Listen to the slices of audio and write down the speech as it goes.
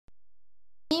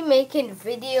making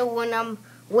video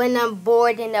when I'm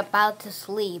bored and about to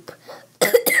sleep.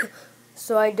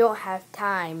 So I don't have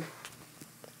time.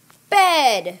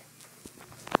 Bed.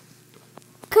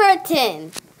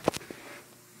 Curtain.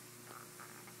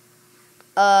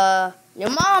 Your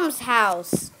mom's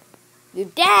house. Your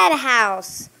dad's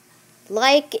house.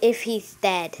 Like if he's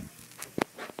dead.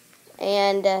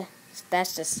 And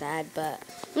that's just sad, but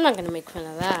I'm not gonna make fun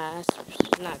of that.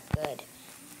 It's not good.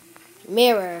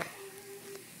 Mirror.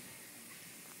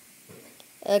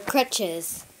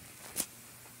 Crutches.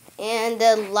 And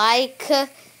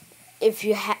if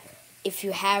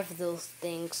you have those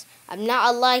things. I'm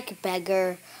not a like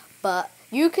beggar, but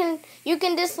you can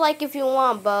dislike if you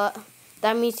want, but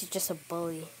that means you're just a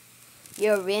bully.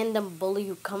 You're a random bully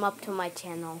who come up to my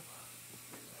channel.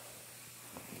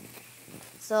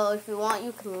 So if you want,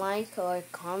 you can like or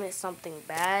comment something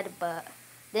bad, but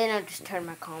then I'll just turn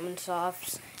my comments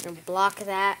off and block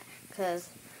that, because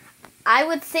I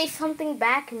would say something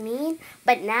back mean,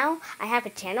 but now I have a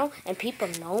channel and people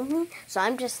know me, so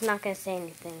I'm just not going to say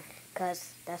anything,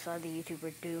 because that's what the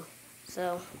YouTubers do.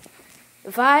 So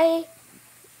if I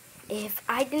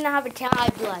didn't have a channel,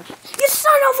 I'd be like, you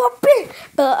son of a bitch!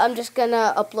 But I'm just going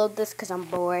to upload this because I'm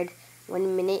bored.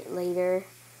 1 minute later,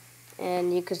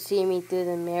 and you can see me through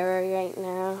the mirror right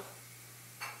now.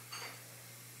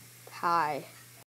 Hi.